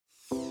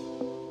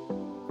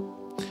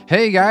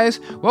Hey guys,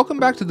 welcome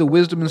back to the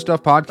Wisdom and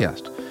Stuff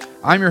podcast.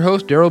 I'm your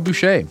host, Daryl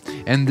Boucher,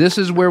 and this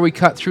is where we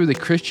cut through the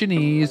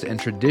Christianese and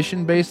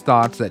tradition-based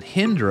thoughts that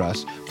hinder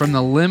us from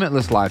the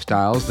limitless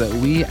lifestyles that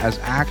we as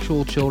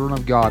actual children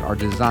of God are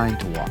designed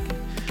to walk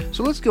in.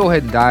 So let's go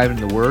ahead and dive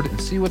into the Word and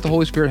see what the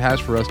Holy Spirit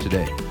has for us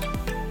today.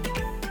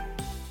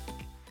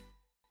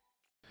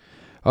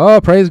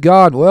 Oh, praise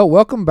God. Well,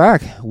 welcome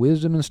back,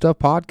 Wisdom and Stuff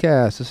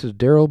podcast. This is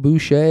Daryl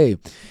Boucher.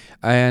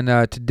 And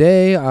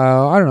today,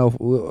 I don't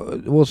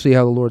know, we'll see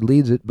how the Lord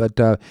leads it, but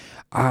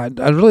I'd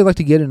really like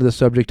to get into the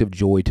subject of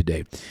joy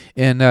today.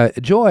 And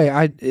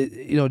joy,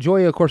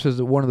 joy, of course,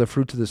 is one of the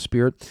fruits of the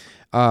Spirit.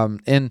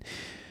 And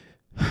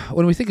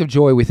when we think of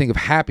joy, we think of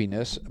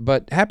happiness,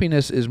 but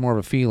happiness is more of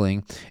a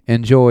feeling,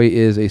 and joy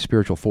is a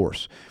spiritual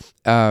force.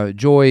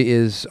 Joy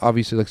is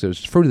obviously, like I said,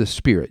 it's fruit of the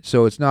Spirit.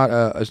 So it's not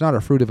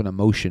a fruit of an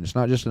emotion. It's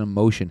not just an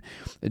emotion.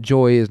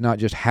 Joy is not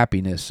just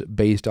happiness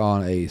based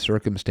on a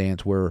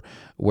circumstance where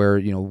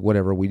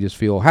whatever, we just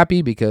feel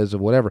happy because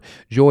of whatever.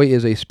 Joy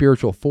is a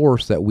spiritual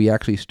force that we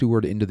actually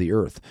steward into the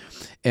earth.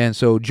 And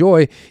so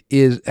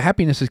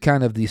happiness is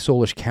kind of the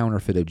soulish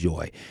counterfeit of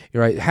joy,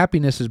 right?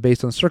 Happiness is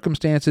based on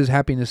circumstances.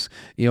 Happiness,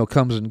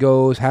 comes and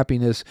goes.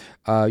 Happiness,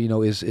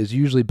 is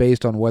usually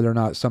based on whether or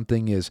not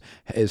something is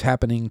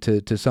happening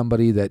to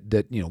somebody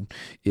that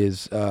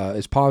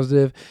is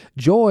positive.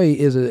 Joy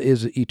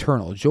is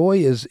eternal. Joy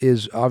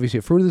is obviously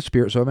a fruit of the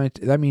Spirit. So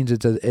that means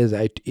it's as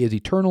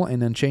eternal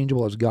and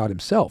unchangeable as God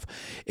Himself.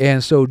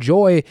 And so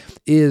joy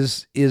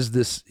is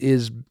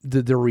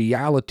the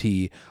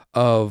reality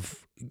of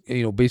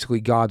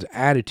basically God's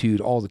attitude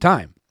all the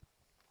time.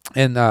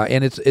 And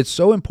it's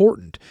so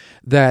important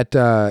that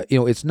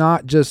it's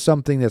not just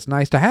something that's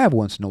nice to have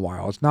once in a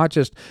while. It's not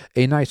just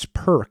a nice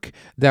perk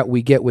that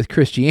we get with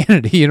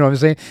Christianity. You know what I'm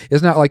saying?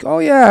 It's not like, oh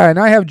yeah, and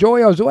I have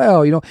joy as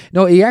well.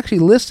 No, He actually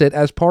lists it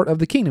as part of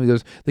the kingdom. He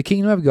goes, the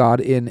kingdom of God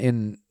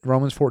in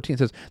Romans 14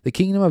 says, the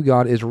kingdom of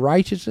God is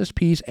righteousness,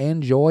 peace,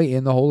 and joy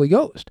in the Holy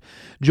Ghost.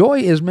 Joy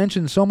is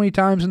mentioned so many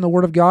times in the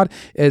Word of God.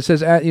 It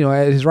says, at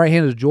His right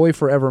hand is joy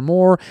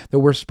forevermore, that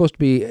we're supposed to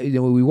be,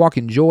 we walk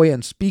in joy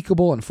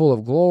unspeakable and full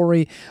of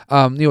glory.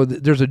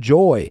 There's a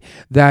joy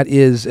that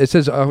is, it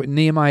says,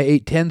 Nehemiah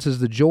 8:10 says,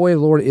 the joy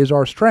of the Lord is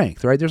our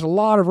strength, right? There's a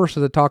lot of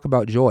verses that talk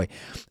about joy.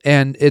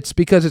 And it's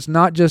because it's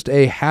not just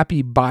a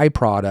happy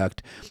byproduct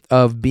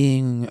of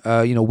being,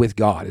 with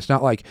God. It's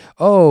not like,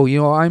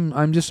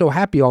 I'm just so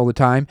happy all the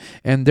time,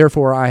 and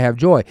therefore I have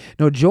joy.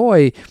 No,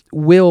 joy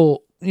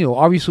will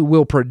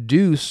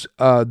produce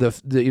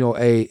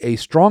a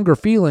stronger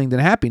feeling than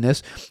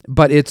happiness,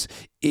 but it's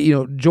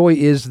joy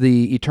is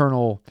the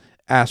eternal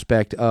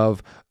aspect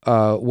of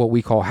what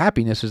we call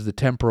happiness, is the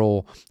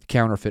temporal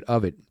counterfeit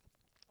of it.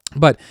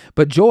 But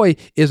joy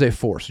is a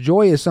force.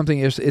 Joy is something.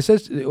 It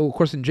says, of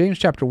course, in James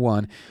chapter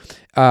 1,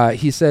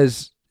 he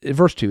says.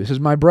 Verse 2, it says,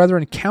 my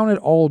brethren, count it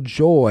all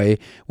joy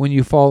when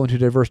you fall into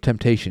diverse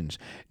temptations,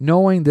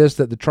 knowing this,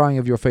 that the trying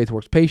of your faith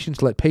works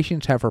patience. Let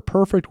patience have her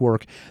perfect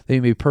work, that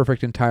you may be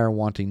perfect, entire,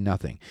 wanting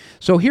nothing.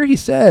 So here he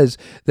says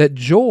that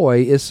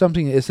joy is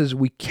something, it says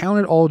we count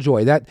it all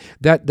joy.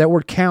 That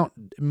word count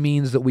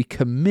means that we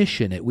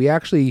commission it. We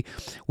actually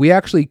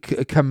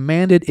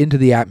command it into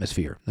the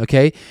atmosphere,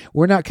 okay?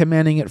 We're not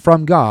commanding it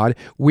from God.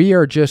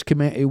 We're just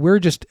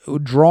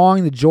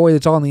drawing the joy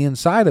that's on the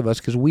inside of us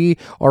because we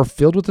are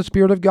filled with the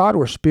Spirit of God.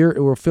 We're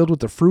filled with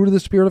the fruit of the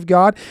Spirit of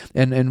God,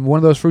 and one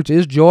of those fruits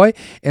is joy.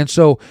 And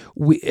so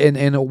we're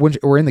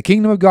in the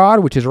kingdom of God,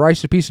 which is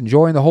righteousness, peace, and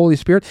joy in the Holy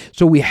Spirit.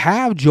 So we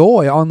have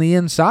joy on the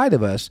inside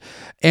of us,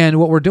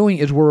 and what we're doing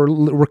is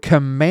we're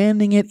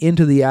commanding it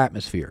into the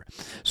atmosphere.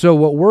 So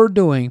what we're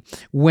doing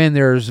when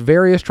there's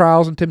various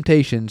trials and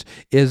temptations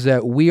is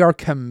that we are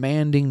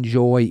commanding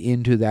joy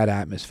into that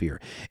atmosphere.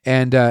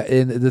 And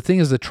the thing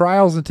is, the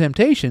trials and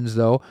temptations,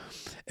 though,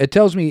 it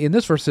tells me in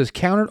this verse, it says,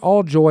 count it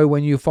all joy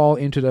when you fall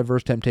into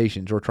diverse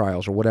temptations or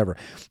trials or whatever.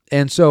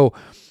 And so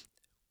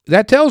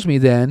that tells me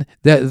then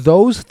that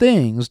those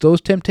things, those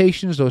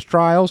temptations, those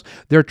trials,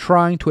 they're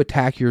trying to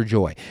attack your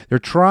joy. They're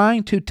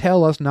trying to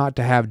tell us not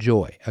to have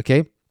joy,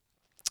 okay?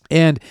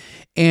 And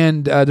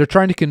they're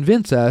trying to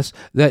convince us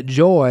that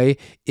joy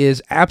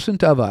is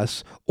absent of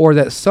us, or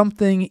that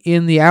something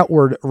in the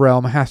outward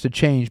realm has to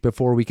change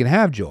before we can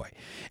have joy.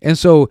 And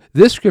so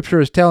this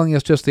scripture is telling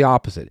us just the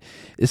opposite.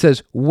 It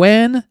says,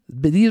 when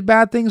these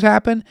bad things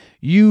happen,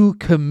 you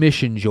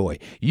commission joy.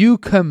 You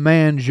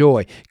command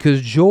joy,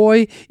 because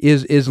joy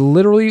is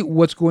literally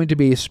what's going to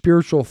be a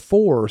spiritual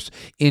force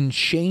in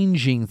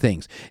changing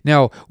things.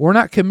 Now, we're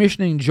not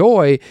commissioning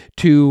joy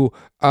to,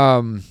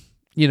 we're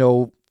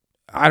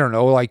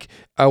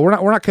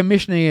not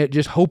commissioning it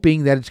just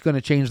hoping that it's going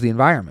to change the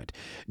environment.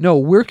 No,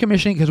 we're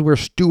commissioning because we're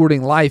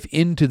stewarding life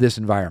into this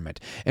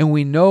environment, and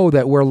we know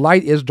that where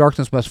light is,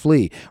 darkness must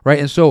flee, right?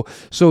 And so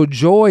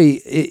joy,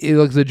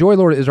 the joy of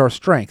the Lord is our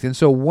strength. And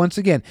so once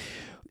again,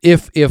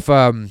 if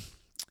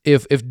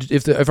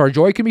If our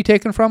joy can be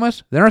taken from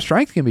us, then our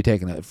strength can be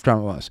taken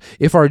from us.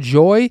 If our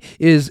joy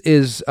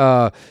is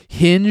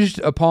hinged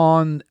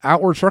upon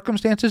outward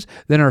circumstances,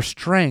 then our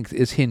strength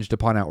is hinged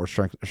upon outward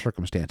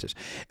circumstances.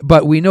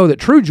 But we know that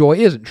true joy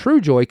isn't. True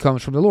joy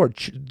comes from the Lord.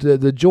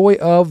 The joy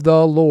of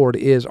the Lord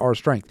is our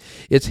strength.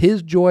 It's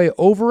His joy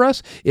over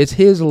us. It's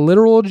His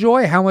literal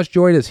joy. How much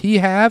joy does He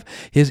have?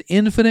 His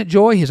infinite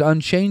joy, His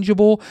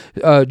unchangeable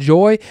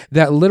joy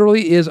that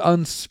literally is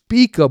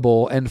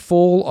unspeakable and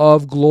full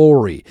of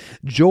glory.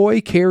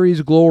 Joy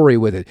carries glory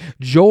with it.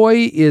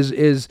 Joy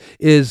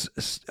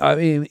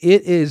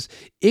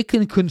it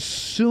can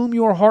consume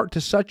your heart to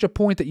such a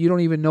point that you don't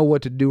even know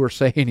what to do or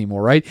say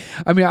anymore, right?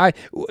 I mean,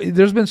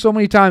 there's been so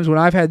many times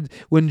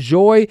when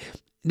joy.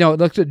 No,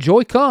 look,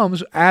 joy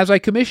comes as I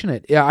commission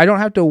it. Yeah, I don't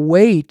have to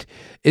wait.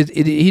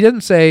 He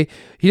doesn't say,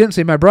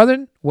 my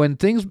brethren, when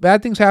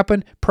bad things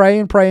happen, pray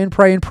and pray and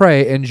pray and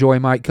pray, and joy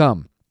might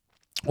come.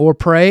 Or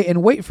pray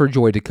and wait for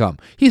joy to come.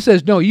 He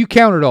says, no, you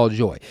count it all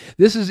joy.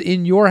 This is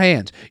in your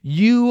hands.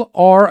 You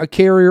are a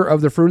carrier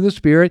of the fruit of the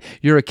Spirit.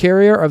 You're a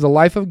carrier of the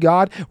life of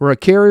God. We're a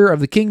carrier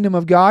of the kingdom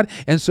of God.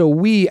 And so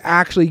we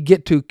actually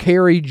get to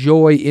carry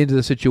joy into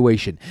the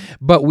situation.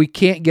 But we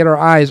can't get our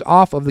eyes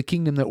off of the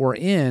kingdom that we're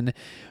in.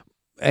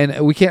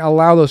 And we can't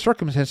allow those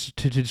circumstances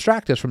to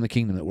distract us from the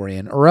kingdom that we're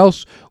in, or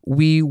else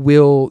we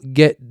will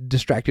get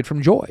distracted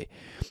from joy.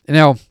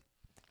 Now,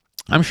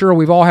 I'm sure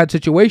we've all had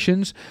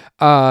situations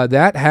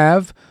that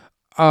have,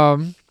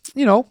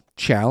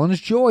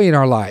 challenged joy in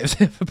our lives,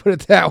 if I put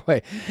it that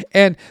way.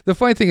 And the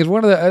funny thing is,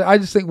 I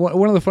just think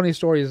one of the funny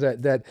stories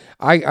that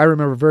I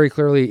remember very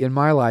clearly in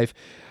my life,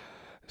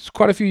 it's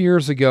quite a few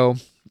years ago.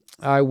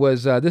 I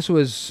was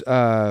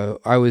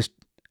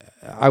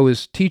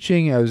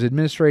teaching, I was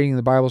administrating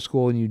the Bible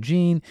school in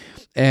Eugene,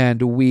 and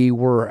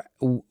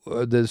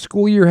the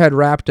school year had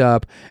wrapped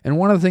up, and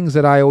one of the things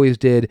that I always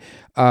did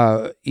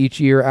each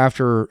year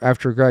after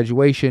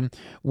graduation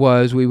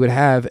was we would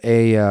have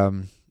a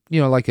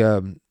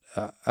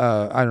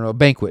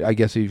banquet, I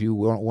guess, if you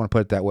want to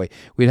put it that way.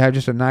 We'd have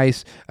just a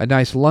nice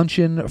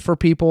luncheon for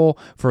people,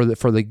 for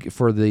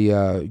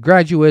the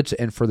graduates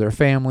and for their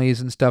families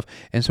and stuff.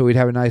 And so we'd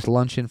have a nice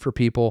luncheon for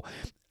people.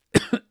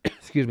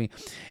 Excuse me.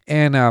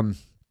 And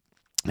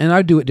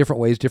I'd do it different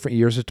ways, different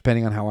years, just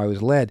depending on how I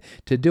was led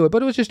to do it.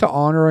 But it was just to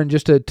honor and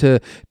just to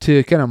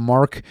kind of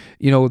mark,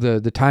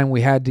 the time we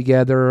had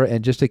together,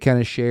 and just to kind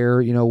of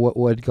share,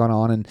 what had gone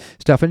on and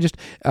stuff. And just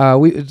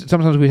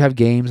sometimes we'd have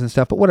games and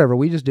stuff, but whatever,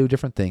 we just do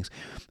different things.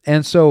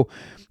 And so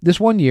this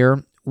one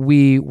year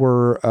we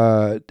were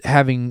I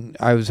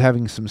was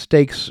having some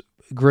steaks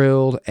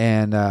grilled,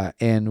 and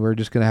we're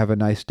just going to have a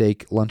nice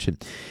steak luncheon.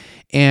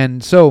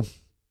 And so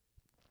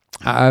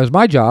it was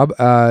my job,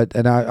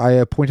 and I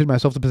appointed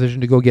myself the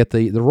position to go get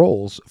the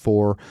rolls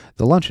for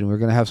the luncheon. We were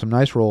going to have some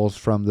nice rolls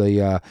from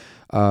the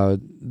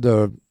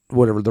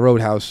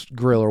Roadhouse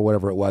Grill or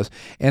whatever it was,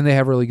 and they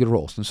have really good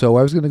rolls. And so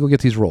I was going to go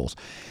get these rolls,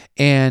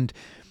 and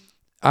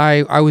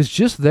I was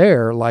just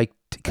there like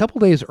a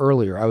couple days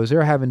earlier. I was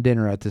there having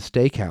dinner at the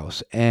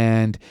steakhouse,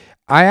 and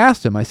I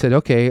asked him. I said,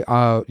 "Okay,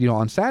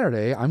 on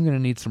Saturday I'm going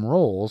to need some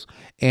rolls,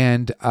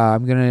 and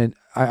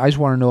I just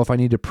want to know if I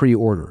need to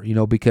pre-order,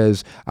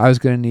 because I was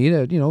going to need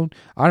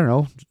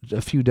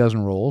a few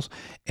dozen rolls,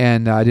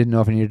 and I didn't know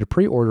if I needed to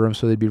pre-order them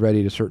so they'd be ready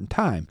at a certain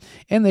time.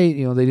 And they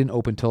didn't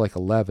open till like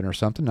 11 or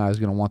something. I was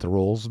going to want the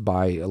rolls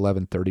by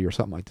 11:30 or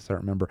something like this. I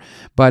don't remember.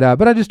 But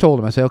I just told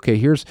them, I said, okay,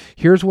 here's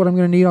what I'm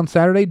going to need on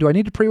Saturday. Do I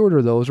need to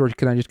pre-order those, or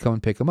can I just come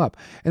and pick them up?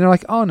 And they're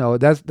like, oh no,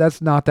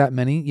 that's not that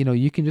many.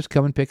 You can just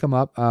come and pick them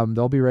up.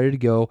 They'll be ready to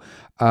go.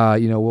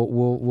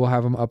 We'll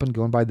have them up and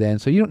going by then.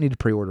 So you don't need to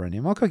pre-order any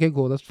of them. Okay,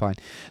 cool, that's fine.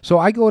 So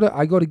I go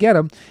to get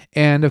them,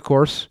 and of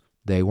course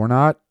they were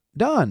not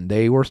done.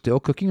 They were still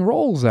cooking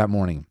rolls that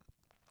morning,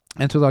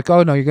 and so they're like,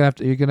 oh no, you're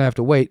gonna have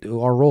to wait.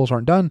 Our rolls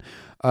aren't done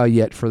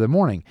yet for the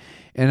morning.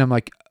 And I'm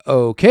like,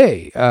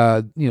 okay,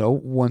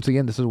 once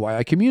again, this is why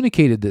I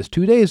communicated this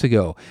 2 days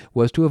ago,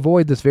 was to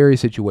avoid this very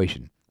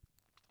situation.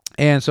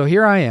 And so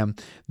here I am,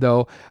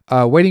 though,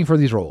 waiting for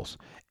these rolls.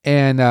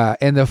 And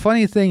the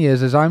funny thing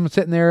is I'm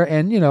sitting there,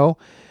 and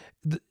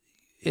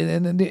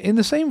in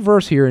the same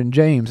verse here in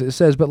James, it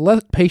says, but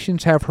let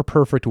patience have her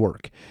perfect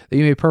work, that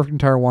you may be perfect,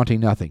 entire, wanting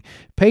nothing.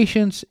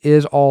 Patience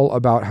is all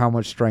about how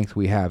much strength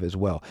we have as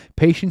well.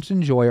 Patience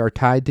and joy are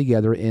tied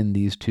together in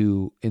these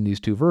two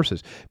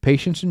verses.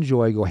 Patience and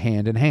joy go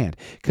hand in hand,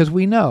 because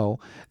we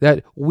know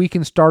that we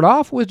can start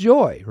off with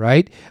joy,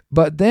 right?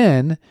 But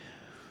then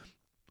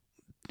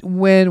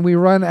when we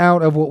run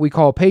out of what we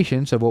call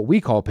patience,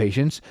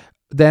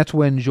 that's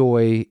when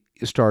joy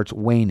starts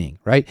waning,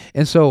 right?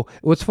 And so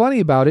what's funny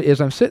about it is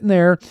I'm sitting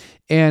there,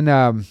 and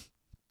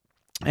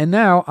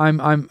now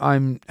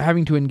I'm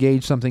having to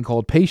engage something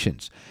called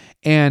patience,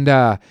 and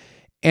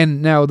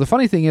now the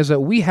funny thing is that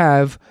we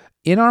have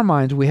in our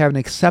minds, we have an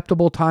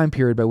acceptable time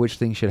period by which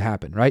things should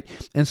happen, right?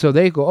 And so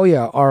they go, oh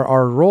yeah,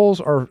 our roles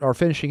are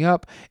finishing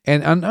up,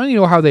 and you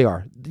know how they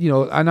are,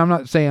 and I'm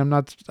not saying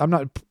I'm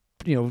not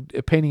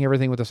painting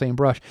everything with the same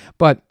brush,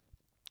 but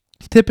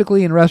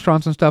typically in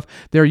restaurants and stuff,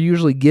 they're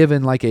usually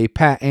given like a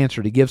pat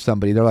answer to give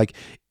somebody. They're like,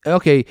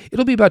 okay,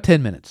 it'll be about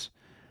 10 minutes.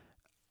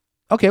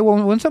 Okay,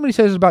 well, when somebody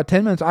says it's about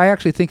 10 minutes, I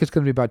actually think it's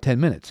going to be about 10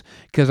 minutes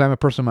because I'm a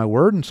person of my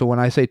word. And so when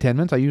I say 10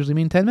 minutes, I usually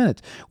mean 10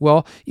 minutes.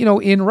 Well,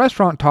 in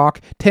restaurant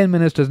talk, 10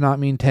 minutes does not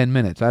mean 10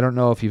 minutes. I don't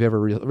know if you've ever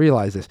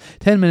realized this.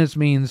 10 minutes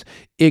means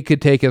it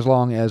could take as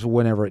long as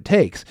whenever it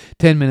takes.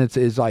 10 minutes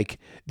is like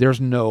there's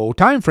no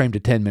time frame to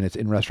 10 minutes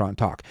in restaurant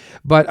talk.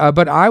 But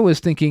I was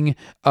thinking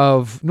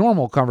of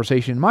normal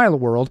conversation in my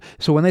world.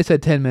 So when they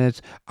said 10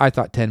 minutes, I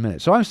thought 10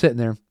 minutes. So I'm sitting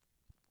there.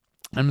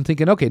 I'm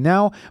thinking, okay,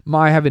 now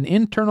I have an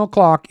internal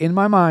clock in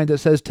my mind that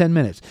says 10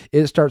 minutes.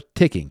 It starts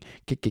ticking,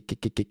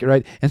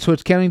 right? And so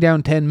it's counting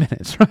down 10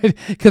 minutes, right?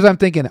 Because I'm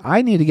thinking,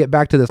 I need to get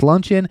back to this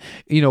luncheon.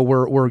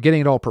 We're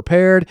getting it all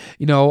prepared.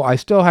 I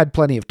still had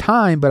plenty of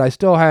time, but I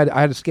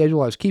had a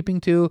schedule I was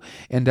keeping to,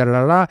 and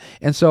da-da-da-da.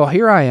 And so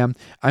here I am.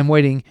 I'm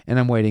waiting, and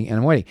I'm waiting, and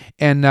I'm waiting.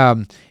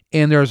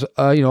 And there's,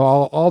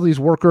 all these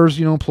workers,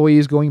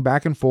 employees going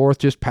back and forth,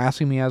 just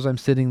passing me as I'm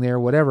sitting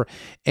there, whatever.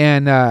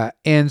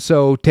 And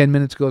so 10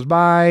 minutes goes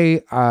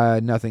by,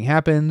 nothing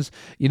happens.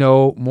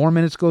 More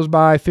minutes goes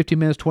by, 15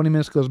 minutes, 20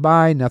 minutes goes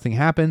by, nothing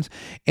happens.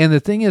 And the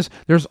thing is,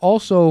 there's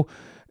also,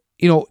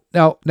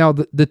 now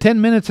the 10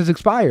 minutes has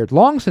expired,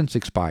 long since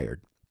expired.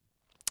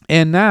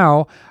 And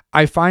now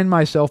I find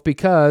myself,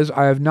 because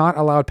I have not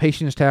allowed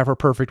patience to have her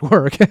perfect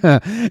work,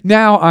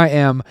 now I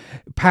am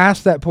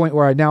past that point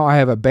where I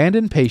have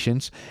abandoned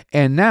patience,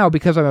 and now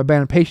because I've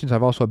abandoned patience,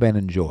 I've also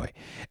abandoned joy.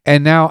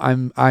 And now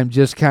I'm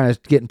just kind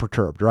of getting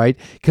perturbed, right?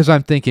 Because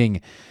I'm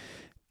thinking,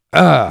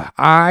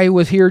 I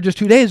was here just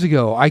 2 days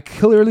ago. I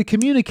clearly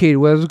communicated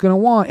what I was going to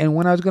want and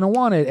when I was going to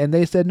want it, and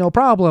they said no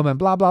problem and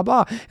blah, blah,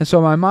 blah. And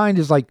so my mind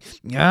is like,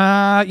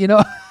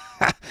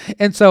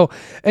 And so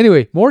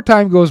anyway, more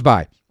time goes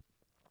by.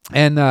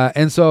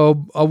 And so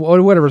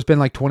whatever, it's been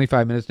like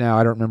 25 minutes now.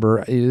 I don't remember.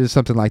 It is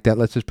something like that.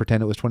 Let's just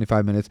pretend it was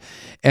 25 minutes.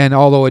 And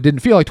although it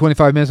didn't feel like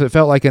 25 minutes, it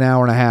felt like an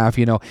hour and a half,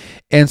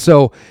 And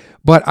so,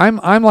 but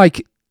I'm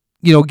like,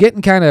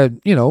 getting kind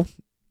of,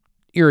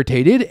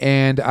 irritated,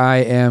 and I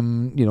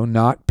am,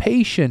 not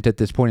patient at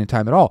this point in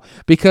time at all,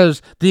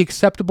 because the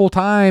acceptable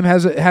time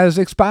has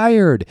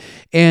expired.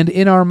 And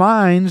in our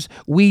minds,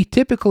 we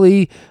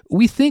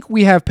think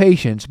we have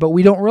patience, but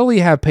we don't really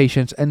have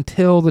patience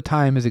until the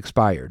time is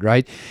expired,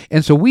 right?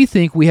 And so we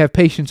think we have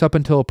patience up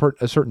until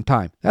a certain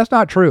time. That's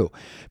not true.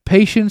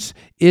 Patience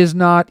is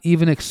not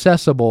even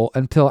accessible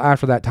until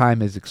after that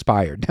time is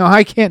expired. Now,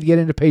 I can't get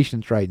into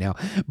patience right now,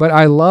 but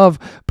I love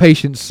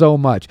patience so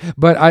much.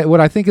 But what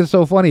I think is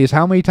so funny is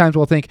how many times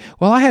we'll think,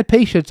 well, I had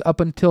patience up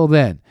until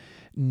then.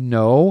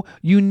 No,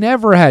 you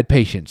never had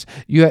patience.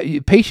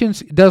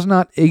 Patience does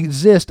not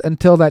exist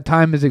until that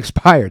time is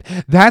expired.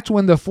 That's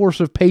when the force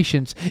of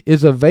patience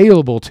is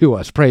available to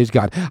us. Praise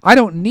God. I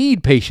don't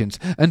need patience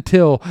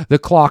until the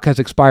clock has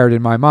expired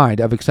in my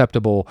mind of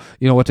acceptable,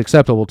 what's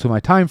acceptable to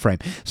my time frame.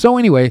 So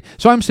anyway,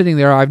 I'm sitting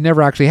there. I've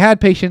never actually had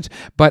patience,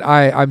 but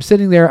I'm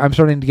sitting there. I'm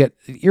starting to get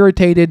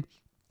irritated.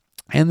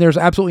 And there's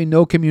absolutely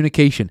no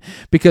communication,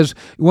 because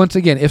once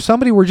again, if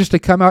somebody were just to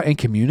come out and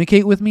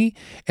communicate with me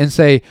and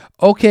say,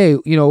 okay,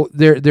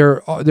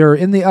 they're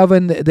in the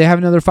oven, they have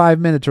another 5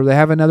 minutes, or they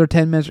have another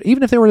 10 minutes,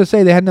 even if they were to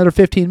say they had another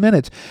 15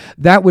 minutes,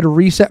 that would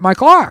reset my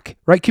clock,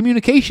 right?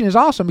 Communication is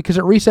awesome because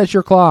it resets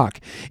your clock.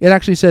 It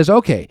actually says,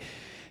 okay,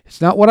 it's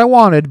not what I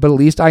wanted, but at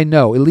least I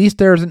know. At least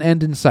there's an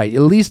end in sight.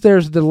 At least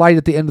there's the light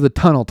at the end of the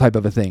tunnel type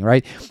of a thing,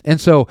 right? And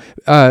so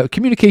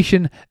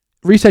communication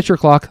resets your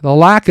clock. The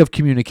lack of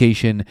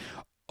communication,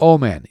 oh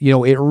man,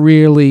 it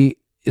really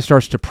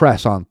starts to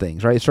press on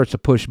things, right? It starts to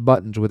push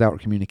buttons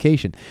without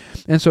communication.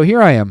 And so here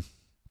I am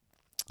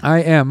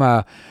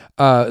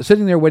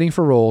sitting there waiting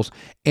for rolls,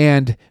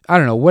 and I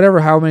don't know,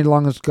 how many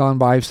long it's gone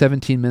by,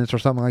 17 minutes or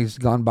something like it's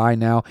gone by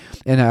now,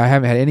 and I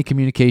haven't had any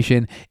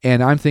communication,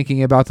 and I'm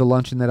thinking about the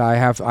luncheon that I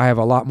have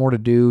a lot more to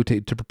do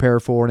to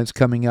prepare for, and it's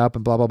coming up,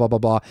 and blah, blah, blah, blah,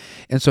 blah.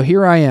 And so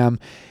here I am.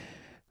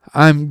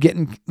 I'm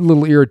getting a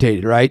little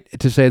irritated, right,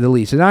 to say the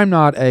least. And I'm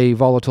not a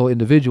volatile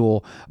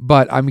individual,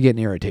 but I'm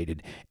getting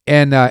irritated.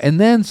 And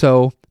then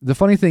so the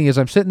funny thing is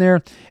I'm sitting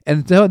there,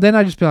 and then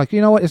I just be like,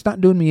 you know what? It's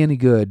not doing me any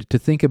good to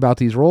think about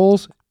these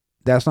roles.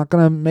 That's not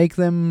going to make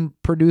them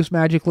produce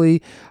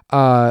magically.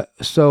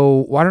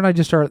 So why don't I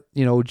just start,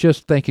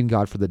 just thanking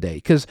God for the day?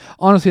 Because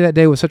honestly, that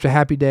day was such a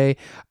happy day.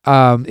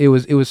 It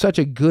was such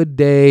a good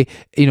day.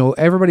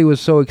 Everybody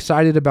was so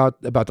excited about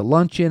the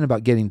luncheon,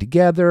 about getting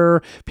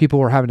together. People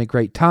were having a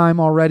great time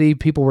already.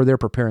 People were there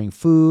preparing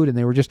food, and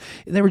they were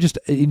just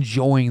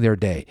enjoying their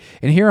day.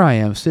 And here I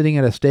am sitting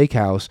at a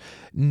steakhouse,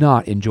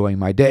 not enjoying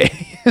my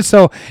day.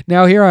 So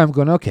now here I am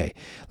going, okay,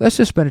 let's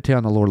just meditate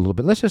on the Lord a little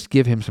bit. Let's just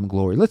give him some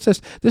glory. This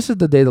is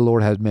the day the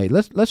Lord has made.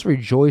 Let's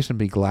rejoice and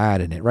be glad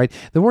in it, right?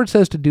 The word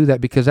says to do that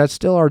because that's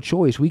still our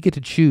choice. We get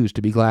to choose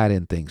to be glad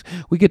in things.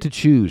 We get to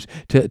choose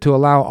to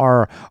allow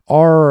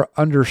our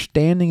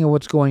understanding of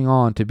what's going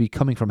on to be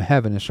coming from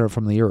heaven instead of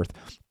from the earth.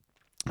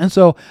 And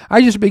so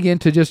I just begin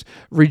to just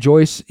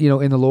rejoice,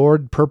 in the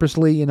Lord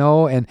purposely,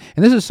 and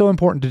this is so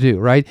important to do,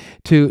 right?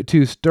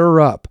 To stir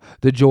up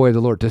the joy of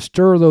the Lord, to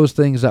stir those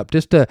things up,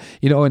 just to,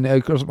 and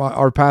of course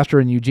our pastor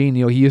in Eugene,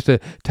 he used to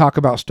talk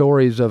about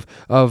stories of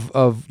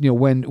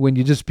when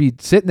you just be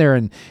sitting there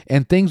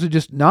and things would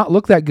just not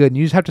look that good, and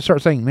you just have to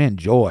start saying, man,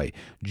 joy,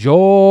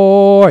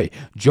 joy,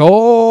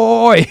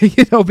 joy,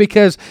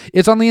 because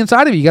it's on the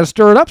inside of you. You got to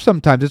stir it up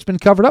sometimes. It's been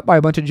covered up by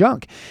a bunch of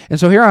junk. And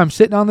so here I'm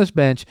sitting on this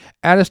bench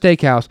at a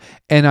steakhouse,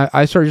 and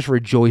I started just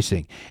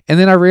rejoicing. And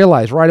then I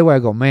realized right away, I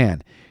go,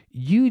 man,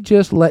 you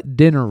just let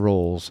dinner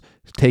rolls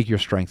take your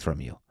strength from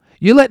you.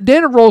 You let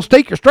dinner rolls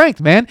take your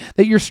strength, man,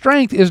 that your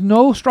strength is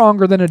no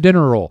stronger than a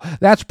dinner roll.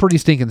 That's pretty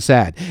stinking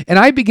sad. And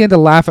I began to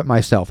laugh at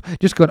myself,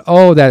 just going,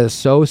 oh, that is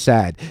so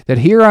sad that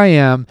here I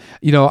am,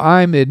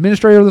 I'm the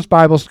administrator of this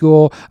Bible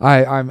school.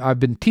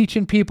 I've been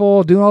teaching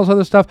people, doing all this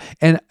other stuff,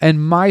 and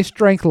my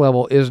strength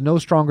level is no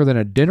stronger than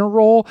a dinner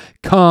roll.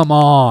 Come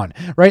on,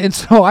 right? And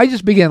so I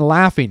just began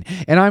laughing,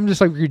 and I'm just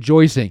like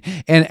rejoicing.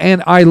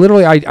 And I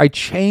literally, I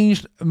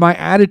changed my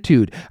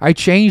attitude. I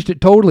changed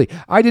it totally.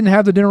 I didn't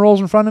have the dinner rolls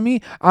in front of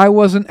me. I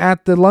wasn't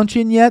at the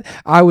luncheon yet.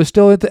 I was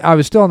still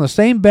on the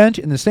same bench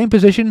in the same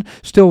position,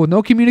 still with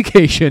no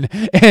communication.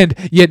 And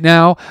yet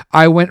now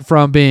I went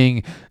from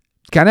being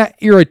kind of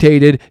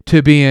irritated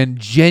to being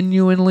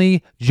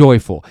genuinely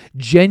joyful,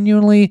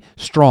 genuinely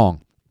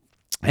strong.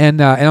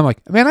 And I'm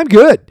like, man, I'm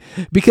good,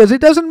 because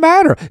it doesn't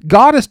matter.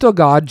 God is still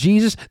God.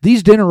 Jesus,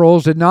 these dinner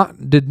rolls did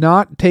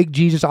not take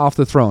Jesus off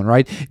the throne,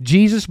 right?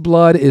 Jesus'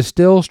 blood is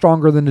still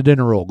stronger than the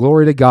dinner roll.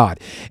 Glory to God.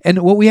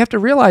 And what we have to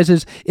realize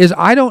is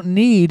I don't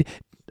need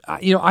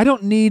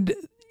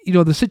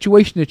the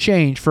situation to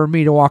change for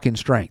me to walk in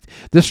strength.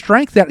 The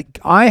strength that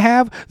I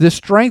have, the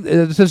strength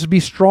is to be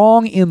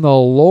strong in the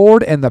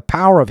Lord and the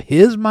power of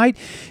His might.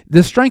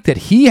 The strength that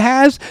He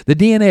has, the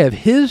DNA of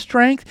His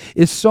strength,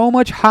 is so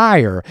much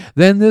higher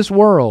than this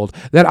world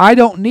that I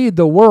don't need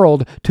the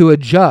world to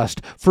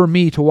adjust for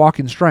me to walk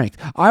in strength.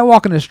 I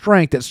walk in a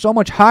strength that's so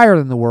much higher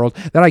than the world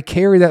that I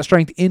carry that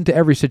strength into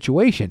every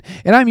situation.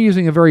 And I'm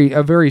using a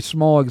very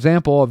small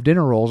example of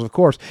dinner rolls, of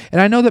course.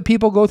 And I know that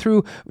people go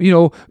through,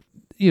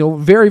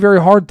 very,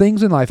 very hard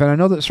things in life. And I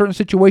know that certain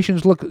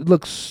situations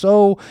look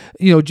so,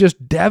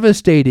 just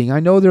devastating. I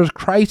know there's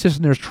crisis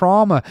and there's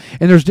trauma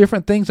and there's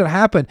different things that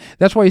happen.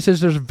 That's why he says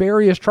there's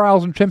various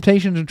trials and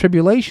temptations and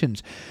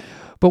tribulations.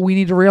 But we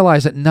need to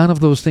realize that none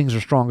of those things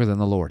are stronger than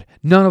the Lord.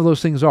 None of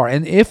those things are.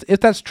 And if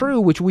that's true,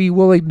 which we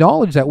will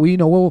acknowledge that,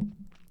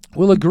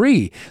 we'll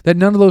agree that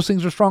none of those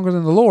things are stronger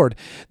than the Lord,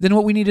 then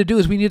what we need to do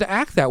is we need to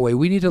act that way.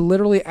 We need to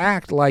literally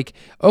act like,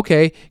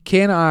 okay,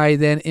 can I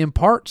then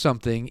impart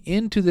something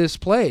into this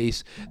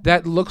place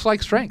that looks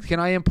like strength? Can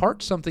I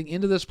impart something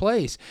into this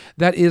place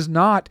that is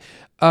not,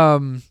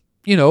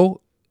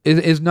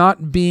 is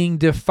not being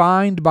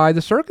defined by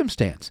the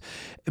circumstance?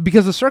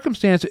 Because the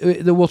circumstance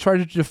that will try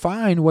to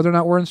define whether or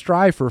not we're in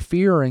strife or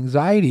fear or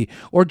anxiety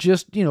or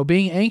just,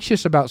 being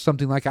anxious about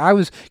something. Like I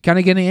was kind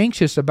of getting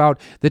anxious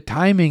about the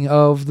timing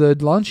of the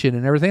luncheon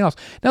and everything else.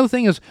 Now the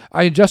thing is,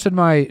 I adjusted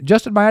my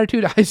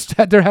attitude. I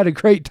sat there, had a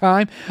great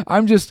time.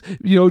 I'm just,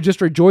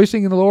 just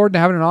rejoicing in the Lord and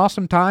having an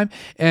awesome time.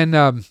 And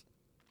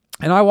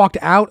I walked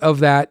out of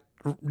that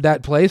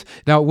place.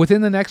 Now,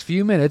 within the next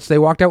few minutes, they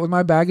walked out with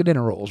my bag of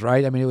dinner rolls,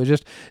 right? I mean, it was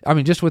just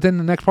within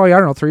the next probably,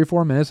 3 or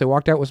 4 minutes, they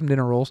walked out with some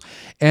dinner rolls.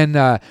 And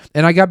I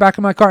got back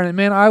in my car, and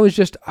man, I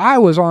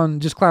was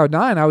on just cloud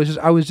nine. I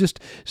was just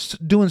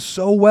doing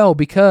so well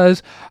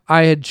because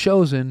I had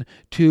chosen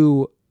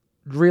to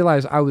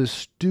realize I was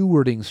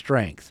stewarding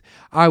strength.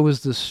 I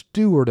was the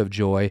steward of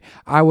joy.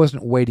 I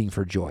wasn't waiting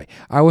for joy.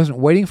 I wasn't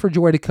waiting for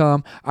joy to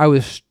come. I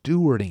was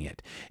stewarding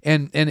it.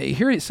 And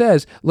here it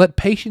says, let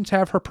patience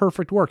have her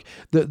perfect work.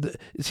 The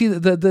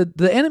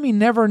enemy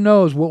never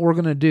knows what we're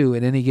going to do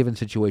in any given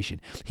situation.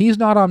 He's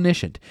not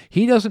omniscient.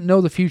 He doesn't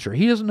know the future.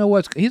 He doesn't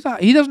know he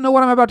doesn't know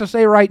what I'm about to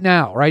say right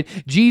now, right?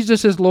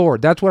 Jesus is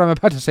Lord. That's what I'm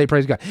about to say.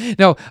 Praise God.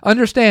 Now,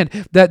 understand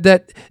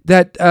that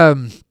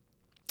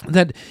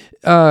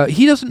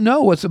he doesn't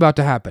know what's about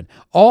to happen.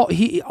 All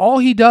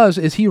he does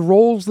is he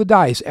rolls the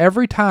dice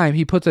every time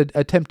he puts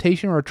a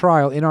temptation or a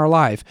trial in our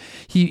life.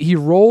 He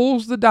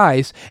rolls the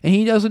dice, and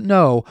he doesn't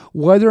know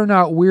whether or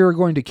not we're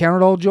going to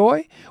count it all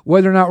joy,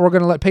 whether or not we're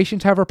going to let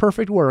patience have her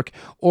perfect work,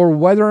 or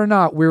whether or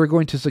not we're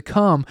going to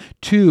succumb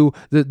to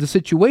the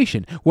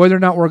situation, whether or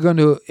not we're going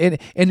to.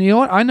 And you know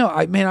what? I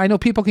know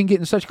people can get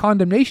in such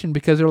condemnation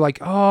because they're like,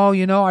 oh,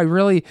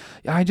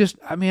 I just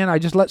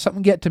let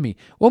something get to me.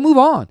 Well, move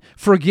on.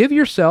 Forgive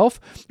yourself.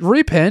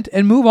 Repent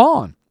and move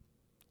on.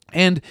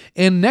 And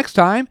next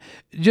time,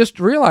 just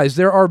realize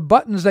there are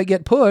buttons that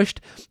get pushed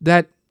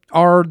that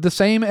are the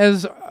same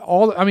as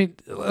all. I mean,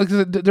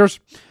 there's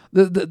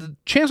the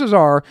chances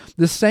are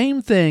the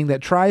same thing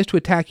that tries to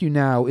attack you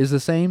now is the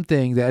same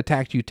thing that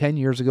attacked you 10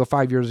 years ago,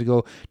 5 years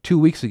ago, 2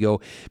 weeks ago.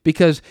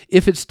 Because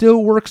if it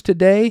still works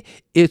today,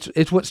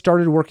 it's what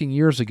started working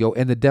years ago,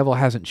 and the devil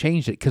hasn't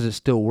changed it because it's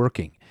still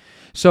working.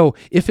 So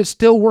if it's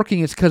still working,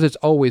 it's because it's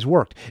always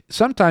worked.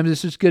 Sometimes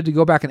it's just good to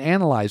go back and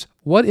analyze,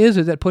 what is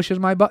it that pushes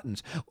my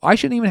buttons? I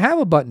shouldn't even have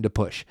a button to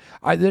push.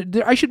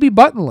 I should be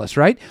buttonless,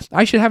 right?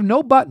 I should have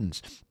no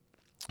buttons.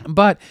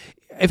 But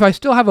if I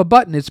still have a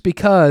button, it's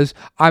because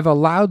I've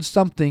allowed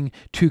something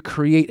to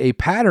create a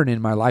pattern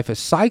in my life, a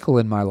cycle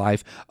in my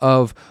life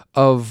of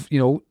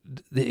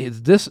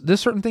this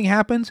certain thing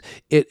happens,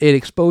 it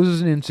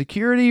exposes an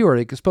insecurity, or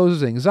it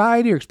exposes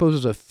anxiety, or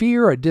exposes a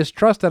fear, a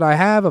distrust that I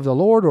have of the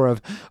Lord or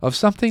of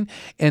something,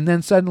 and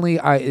then suddenly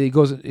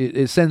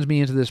it sends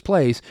me into this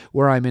place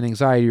where I'm in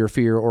anxiety or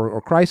fear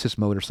or crisis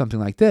mode or something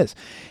like this.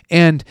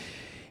 And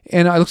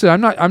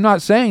I'm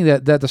not saying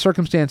that the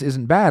circumstance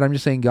isn't bad. I'm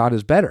just saying God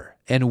is better,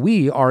 and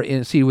we are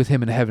seated with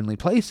Him in heavenly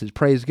places.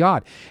 Praise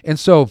God. And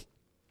so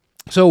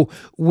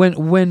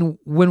when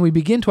we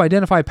begin to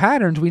identify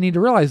patterns, we need to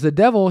realize the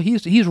devil,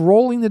 he's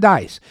rolling the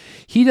dice.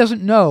 He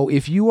doesn't know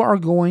if you are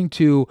going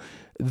to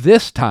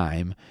this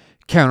time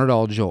count it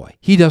all joy.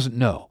 He doesn't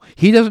know.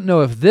 He doesn't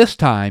know if this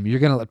time you're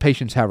going to let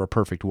patience have her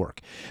perfect work.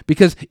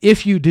 Because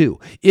if you do,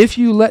 if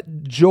you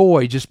let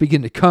joy just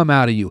begin to come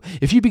out of you,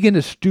 if you begin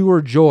to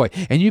steward joy,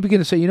 and you begin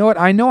to say, you know what,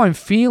 I know I'm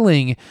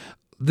feeling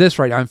this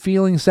right. I'm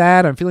feeling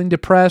sad. I'm feeling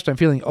depressed. I'm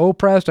feeling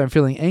oppressed. I'm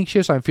feeling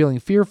anxious. I'm feeling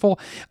fearful.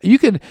 You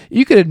can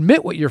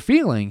admit what you're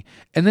feeling,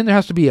 and then there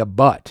has to be a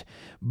but.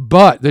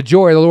 But the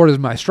joy of the Lord is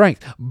my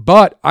strength.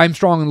 But I'm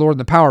strong in the Lord in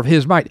the power of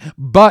His might.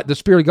 But the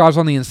Spirit of God is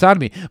on the inside of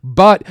me.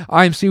 But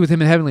I'm seated with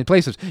Him in heavenly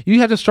places. You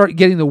have to start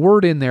getting the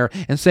word in there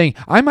and saying,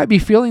 I might be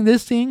feeling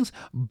these things,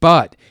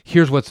 but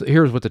here's what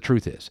the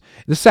truth is.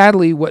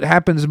 Sadly, what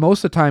happens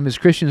most of the time is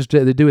Christians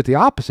they do it the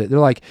opposite. They're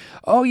like,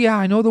 oh yeah,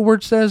 I know the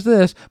word says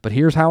this, but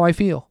here's how I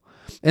feel.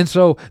 And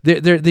so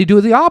they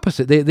do the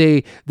opposite.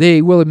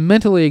 They will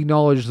mentally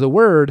acknowledge the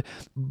word,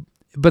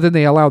 but then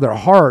they allow their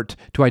heart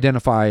to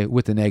identify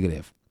with the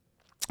negative.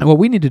 And what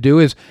we need to do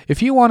is,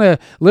 if you want to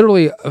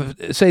literally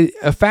say,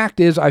 a fact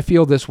is, I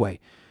feel this way,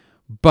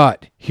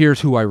 but here's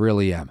who I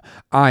really am.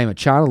 I am a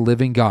child of the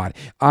living God.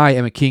 I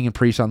am a king and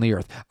priest on the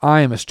earth.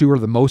 I am a steward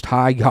of the Most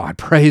High God.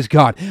 Praise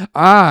God.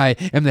 I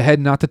am the head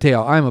and not the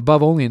tail. I am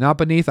above only and not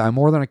beneath. I am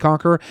more than a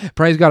conqueror.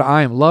 Praise God.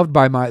 I am loved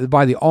by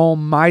the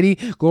Almighty.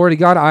 Glory to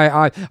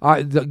God.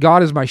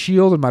 God is my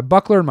shield and my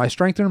buckler and my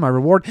strengthener and my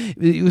reward.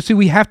 You see,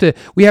 we have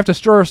to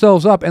stir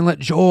ourselves up and let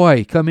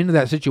joy come into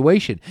that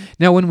situation.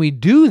 Now, when we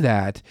do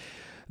that,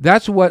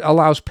 that's what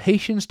allows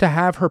patience to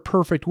have her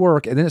perfect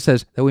work. And then it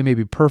says that we may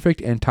be perfect,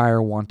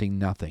 entire, wanting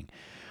nothing.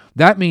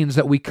 That means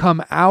that we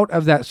come out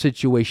of that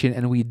situation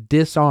and we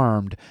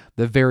disarmed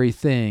the very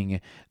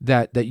thing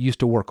that used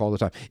to work all the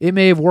time. It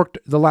may have worked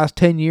the last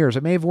 10 years.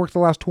 It may have worked the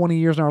last 20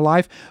 years in our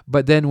life,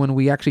 but then when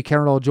we actually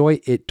count it all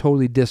joy, it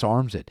totally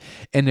disarms it.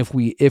 And if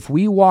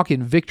we walk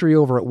in victory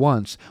over it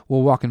once,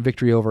 we'll walk in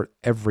victory over it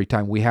every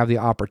time we have the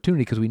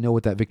opportunity, because we know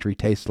what that victory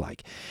tastes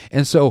like.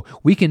 And so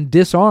we can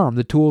disarm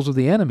the tools of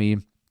the enemy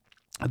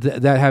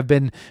that have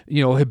been,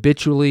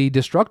 habitually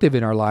destructive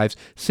in our lives,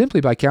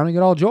 simply by counting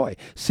it all joy,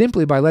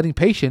 simply by letting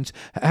patience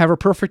have her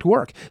perfect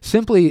work.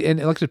 Simply,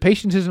 and like I said,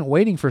 patience isn't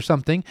waiting for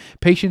something.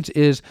 Patience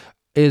is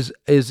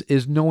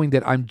knowing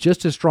that I'm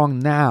just as strong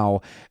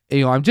now.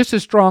 I'm just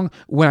as strong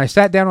when I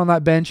sat down on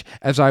that bench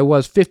as I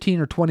was 15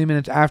 or 20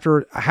 minutes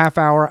after a half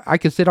hour. I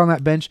could sit on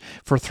that bench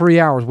for 3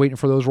 hours waiting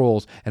for those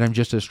rolls, and I'm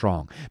just as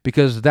strong,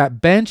 because that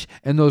bench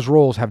and those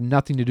rolls have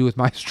nothing to do with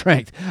my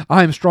strength.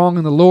 I am strong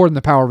in the Lord and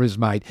the power of His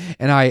might,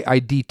 and I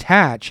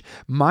detach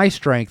my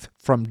strength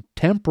from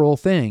temporal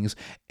things,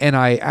 and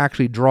I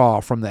actually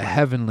draw from the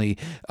heavenly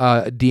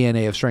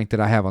DNA of strength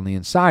that I have on the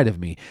inside of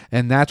me,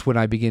 and that's when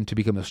I begin to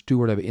become a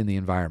steward of it in the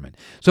environment.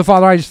 So,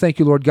 Father, I just thank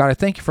you, Lord God. I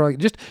thank you for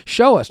just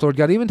show us, Lord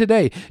God, even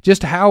today,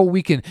 just how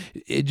we can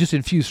just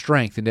infuse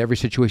strength into every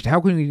situation, how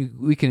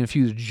we can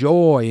infuse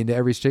joy into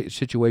every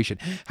situation,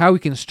 how we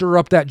can stir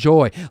up that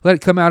joy, let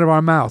it come out of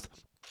our mouth,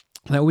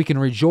 that we can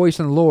rejoice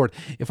in the Lord,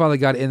 and Father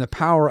God, in the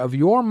power of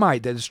your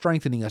might that is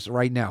strengthening us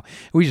right now.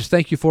 We just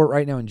thank you for it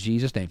right now in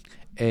Jesus' name.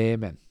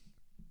 Amen.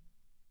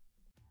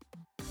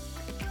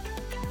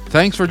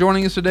 Thanks for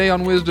joining us today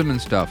on Wisdom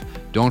and Stuff.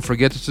 Don't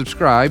forget to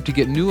subscribe to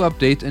get new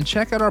updates, and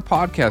check out our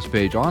podcast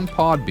page on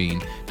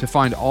Podbean to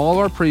find all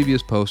our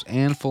previous posts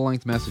and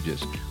full-length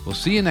messages. We'll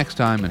see you next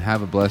time, and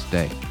have a blessed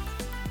day.